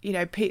it?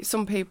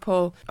 Some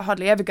people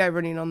hardly ever go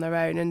running on their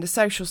own, and the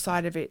social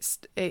side of it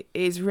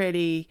is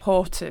really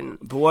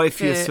important. But what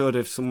if you're sort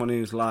of someone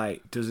who's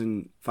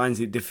finds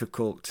it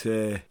difficult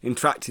to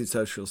interact in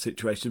social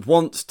situations,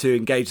 wants to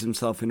engage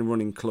themselves in a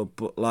running club,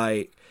 but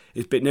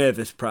is a bit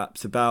nervous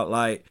perhaps about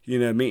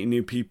meeting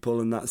new people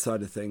and that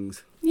side of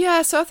things?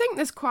 Yeah, so I think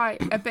there's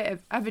quite a bit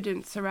of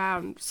evidence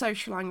around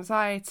social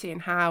anxiety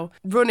and how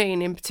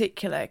running in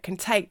particular can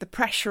take the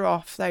pressure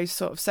off those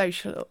sort of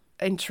social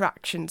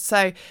interactions.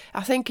 So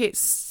I think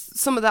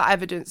some of that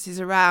evidence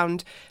is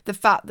around the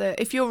fact that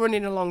if you're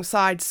running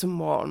alongside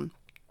someone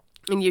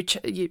and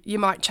you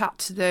might chat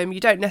to them,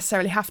 you don't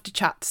necessarily have to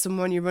chat to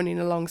someone you're running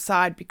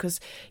alongside because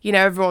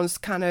everyone's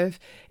kind of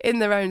in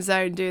their own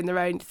zone doing their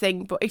own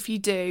thing. But if you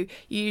do,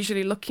 you're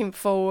usually looking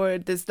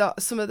forward. There's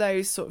not some of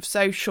those sort of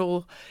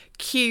social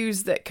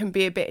cues that can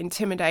be a bit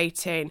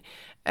intimidating,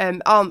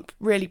 aren't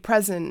really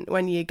present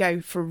when you go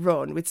for a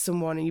run with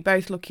someone and you're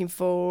both looking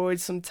forward.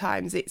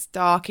 Sometimes it's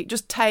dark. It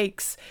just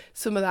takes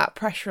some of that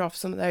pressure off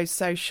some of those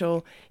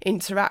social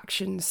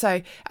interactions.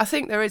 So I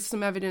think there is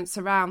some evidence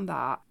around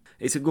that.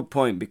 It's a good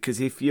point, because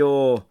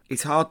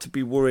it's hard to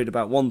be worried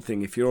about one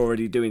thing if you're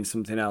already doing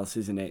something else,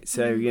 isn't it?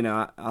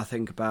 So, I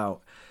think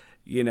about,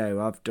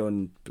 I've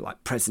done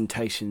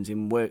presentations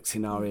in work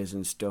scenarios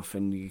and stuff,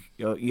 and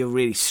you're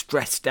really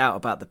stressed out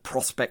about the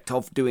prospect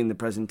of doing the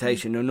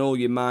presentation, and all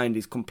your mind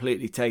is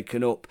completely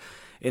taken up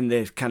in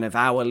the kind of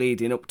hour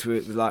leading up to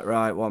it,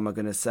 right, what am I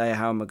going to say?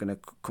 How am I going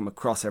to come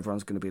across?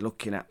 Everyone's going to be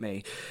looking at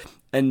me.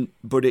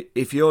 But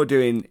if you're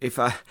doing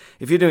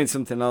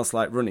something else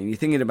like running, you're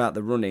thinking about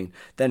the running,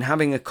 then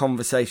having a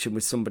conversation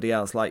with somebody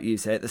else, like you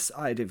say, at the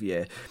side of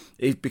you,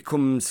 it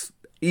becomes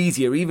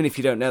easier, even if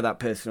you don't know that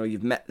person or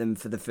you've met them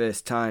for the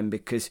first time,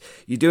 because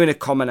you're doing a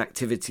common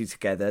activity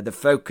together. The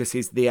focus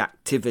is the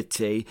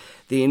activity.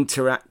 The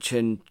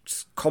interaction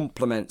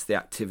complements the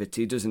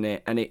activity, doesn't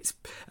it?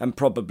 And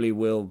probably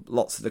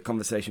lots of the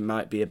conversation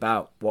might be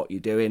about what you're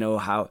doing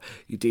or how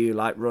you do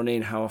like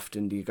running, how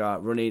often do you go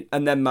out running,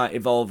 and then might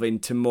evolve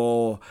into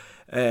more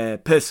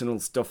personal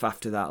stuff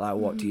after that, like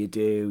what do you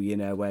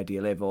do, where do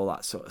you live, all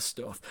that sort of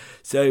stuff.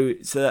 So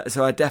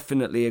I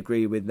definitely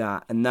agree with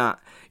that. And that,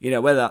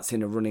 whether that's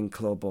in a running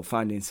club or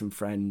finding some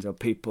friends or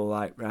people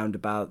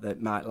roundabout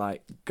that might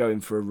like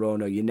going for a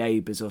run, or your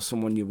neighbours or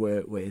someone you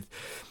work with.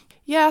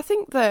 Yeah, I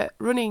think that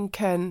running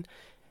can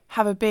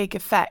have a big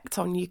effect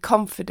on your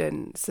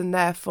confidence and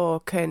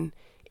therefore can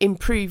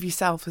improve your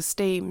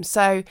self-esteem.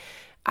 So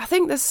I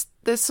think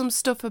there's some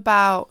stuff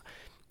about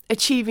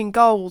achieving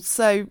goals.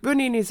 So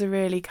running is a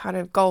really kind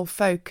of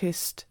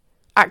goal-focused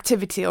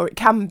activity, or it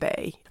can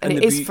be, and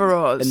it is for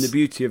us. And the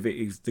beauty of it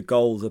is the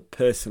goals are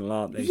personal,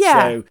 aren't they?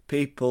 Yeah. So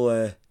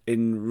people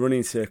in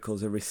running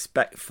circles are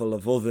respectful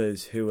of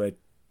others who are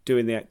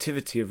doing the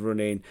activity of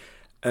running,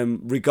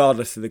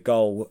 regardless of the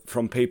goal,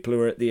 from people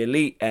who are at the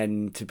elite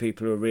end to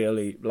people who are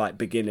really like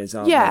beginners,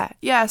 aren't they?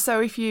 Yeah.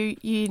 So if you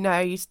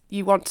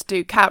want to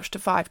do couch to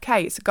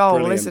 5K, it's a goal,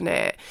 brilliant, isn't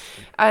it?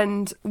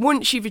 And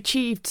once you've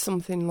achieved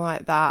something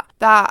like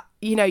that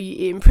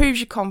it improves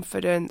your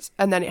confidence,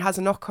 and then it has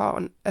a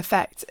knock-on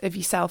effect of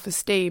your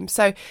self-esteem.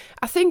 So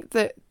I think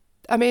that,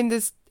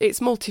 it's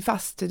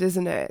multifaceted,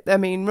 isn't it?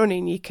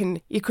 Running, you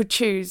could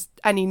choose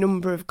any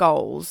number of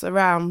goals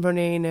around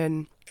running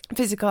and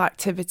physical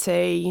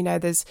activity.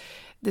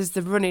 There's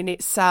the running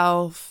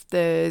itself,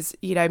 there's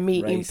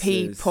meeting races,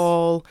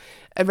 people,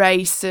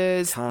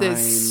 races, times,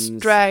 there's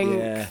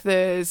strength,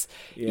 there's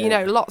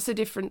lots of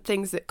different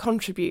things that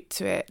contribute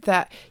to it,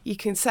 that you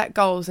can set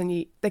goals,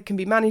 and they can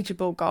be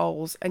manageable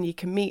goals, and you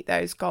can meet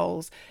those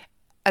goals,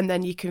 and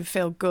then you can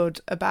feel good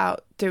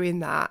about doing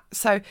that.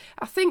 So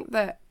I think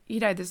that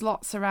there's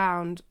lots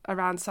around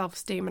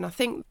self-esteem. And I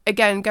think,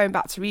 again, going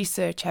back to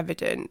research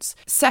evidence,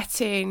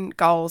 setting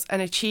goals and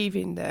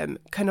achieving them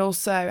can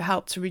also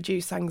help to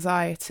reduce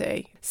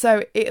anxiety.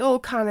 So it all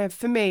kind of,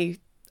 for me,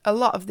 a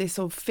lot of this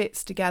all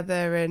fits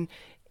together, and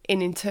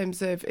in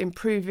terms of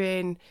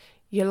improving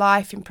your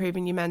life,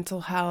 improving your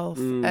mental health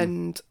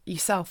and your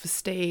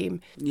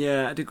self-esteem.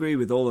 Yeah, I'd agree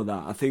with all of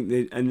that. I think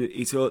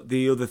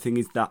the other thing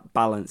is that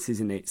balance,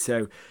 isn't it?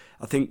 So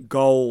I think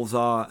goals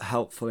are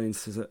helpful in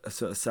sort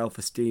of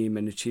self-esteem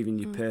and achieving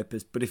your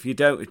purpose. But if you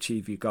don't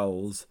achieve your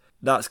goals,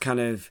 that's kind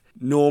of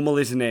normal,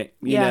 isn't it?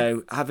 You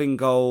know, having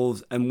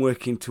goals and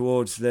working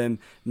towards them,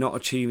 not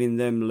achieving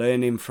them,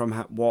 learning from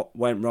what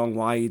went wrong,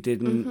 why you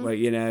didn't,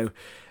 you know,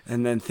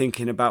 and then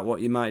thinking about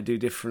what you might do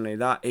differently.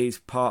 That is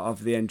part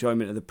of the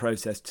enjoyment of the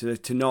process,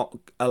 to not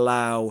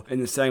allow, in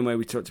the same way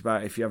we talked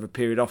about if you have a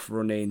period off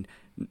running,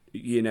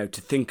 you know,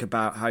 to think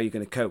about how you're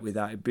going to cope with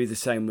that. It'd be the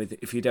same with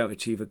if you don't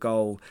achieve a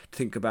goal,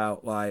 think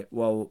about why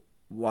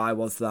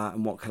was that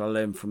and what can I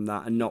learn from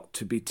that, and not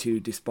to be too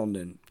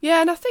despondent.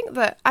 Yeah, and I think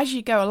that as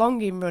you go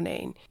along in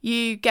running,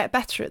 you get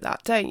better at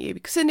that, don't you?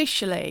 Because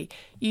initially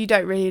you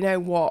don't really know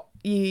what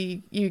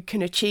you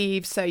can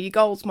achieve, so your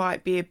goals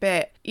might be a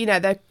bit, you know,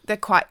 they're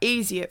quite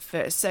easy at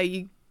first, so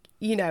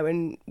you know,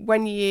 and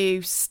when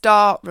you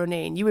start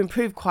running, you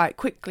improve quite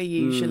quickly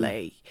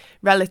usually,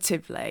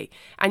 relatively,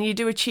 and you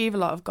do achieve a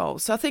lot of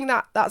goals. So I think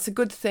that's a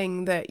good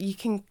thing, that you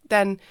can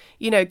then,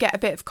 you know, get a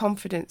bit of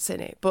confidence in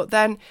it. But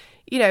then,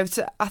 you know,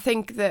 I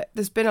think that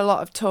there's been a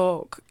lot of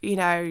talk, you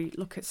know,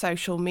 look at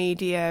social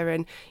media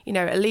and, you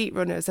know, elite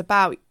runners,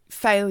 about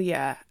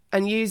failure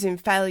and using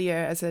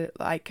failure as a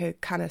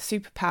kind of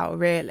superpower,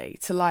 really,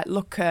 to like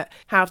look at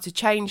how to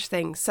change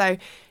things. So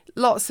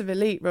lots of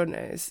elite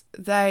runners,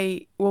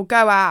 they will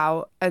go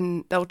out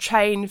and they'll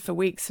train for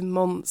weeks and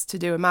months to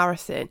do a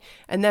marathon,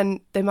 and then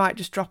they might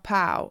just drop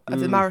out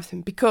of the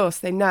marathon because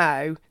they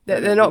know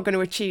that they're not going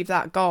to achieve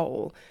that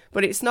goal.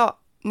 But it's not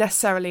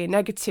necessarily a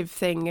negative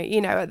thing,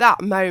 you know, at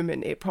that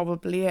moment it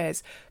probably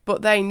is,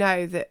 but they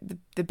know that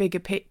the bigger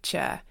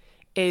picture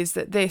is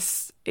that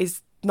this is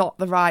not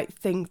the right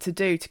thing to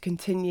do, to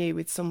continue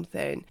with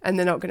something, and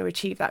they're not going to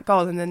achieve that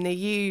goal, and then they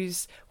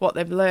use what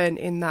they've learned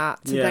in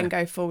that to then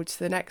go forward to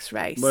the next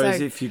race.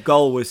 Whereas if your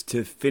goal was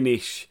to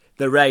finish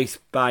the race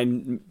by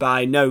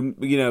no,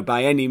 you know,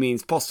 by any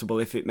means possible,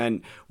 if it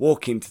meant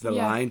walking to the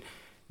line,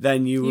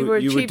 then you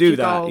would do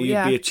that.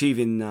 You'd be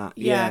achieving that.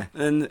 Yeah.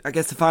 And I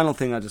guess the final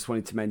thing I just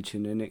wanted to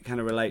mention, and it kind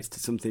of relates to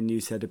something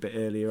you said a bit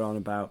earlier on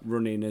about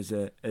running as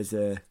a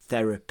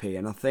therapy.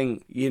 And I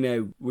think, you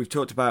know, we've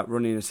talked about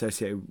running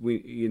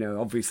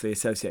obviously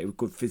associated with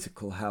good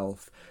physical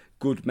health,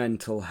 good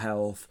mental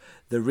health,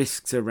 the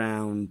risks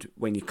around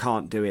when you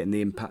can't do it and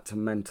the impact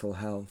on mental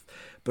health.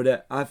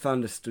 But I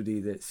found a study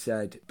that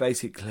said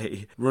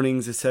basically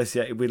running's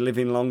associated with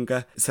living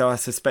longer. So I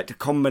suspect a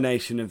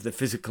combination of the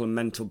physical and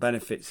mental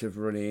benefits of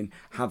running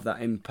have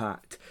that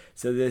impact.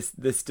 So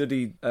the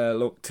study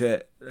looked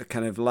at a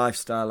kind of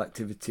lifestyle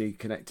activity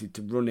connected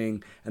to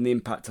running and the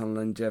impact on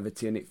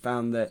longevity, and it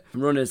found that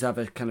runners have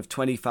a kind of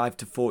 25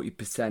 to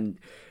 40%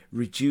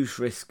 reduced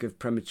risk of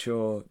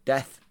premature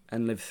death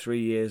and live 3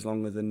 years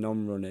longer than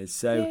non-runners.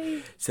 So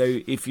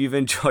if you've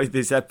enjoyed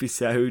this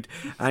episode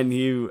and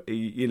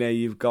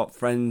you've got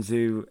friends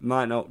who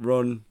might not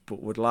run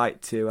but would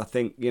like to, I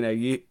think, you know,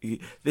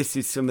 this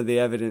is some of the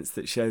evidence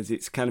that shows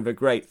it's kind of a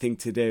great thing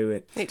to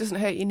do. It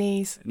doesn't hurt your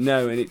knees.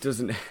 No, and it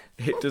doesn't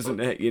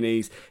hurt your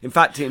knees. In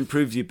fact, it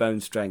improves your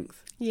bone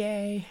strength.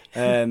 Yay.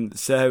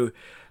 So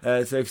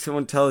if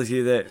someone tells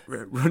you that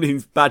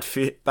running's bad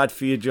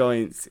for your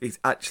joints, it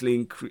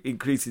actually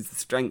increases the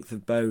strength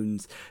of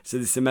bones. So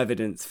there's some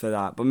evidence for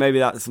that. But maybe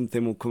that's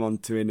something we'll come on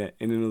to in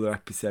another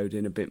episode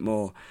in a bit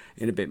more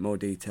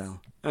detail.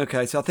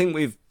 Okay, so I think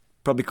we've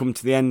probably come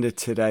to the end of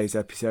today's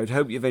episode.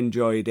 Hope you've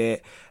enjoyed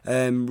it.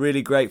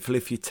 Really grateful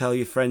if you tell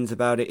your friends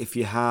about it. If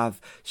you have,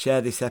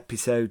 share this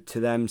episode to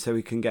them so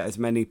we can get as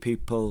many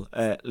people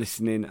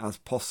listening as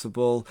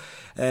possible.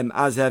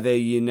 As ever,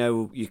 you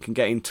know, you can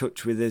get in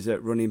touch with us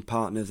at Running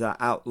Partners at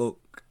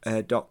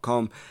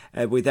Outlook.com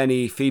with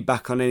any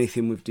feedback on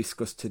anything we've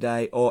discussed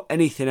today or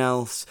anything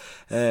else,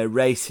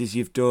 races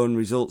you've done,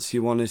 results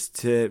you want us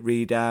to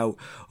read out,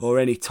 or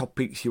any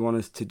topics you want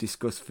us to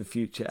discuss for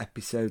future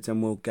episodes,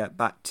 and we'll get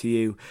back to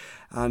you.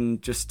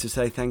 And just to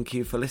say thank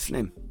you for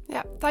listening.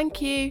 Yeah,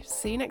 thank you.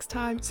 See you next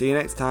time.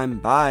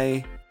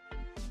 Bye.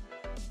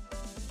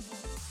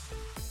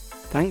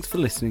 Thanks for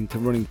listening to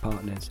Running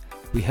Partners.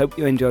 We hope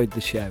you enjoyed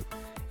the show.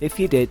 If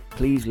you did,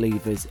 please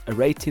leave us a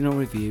rating or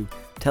review,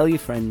 tell your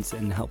friends,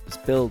 and help us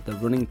build the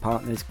Running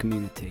Partners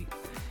community.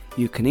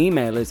 You can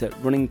email us at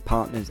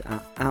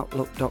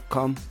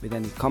runningpartners@outlook.com with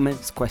any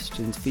comments,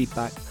 questions,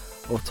 feedback,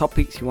 or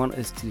topics you want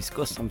us to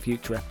discuss on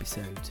future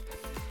episodes.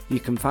 You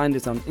can find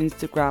us on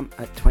Instagram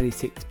at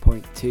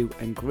 26.2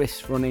 and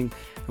Gris Running,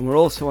 and we're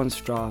also on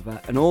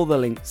Strava, and all the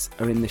links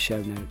are in the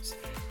show notes.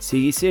 See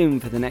you soon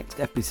for the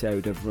next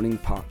episode of Running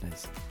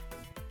Partners.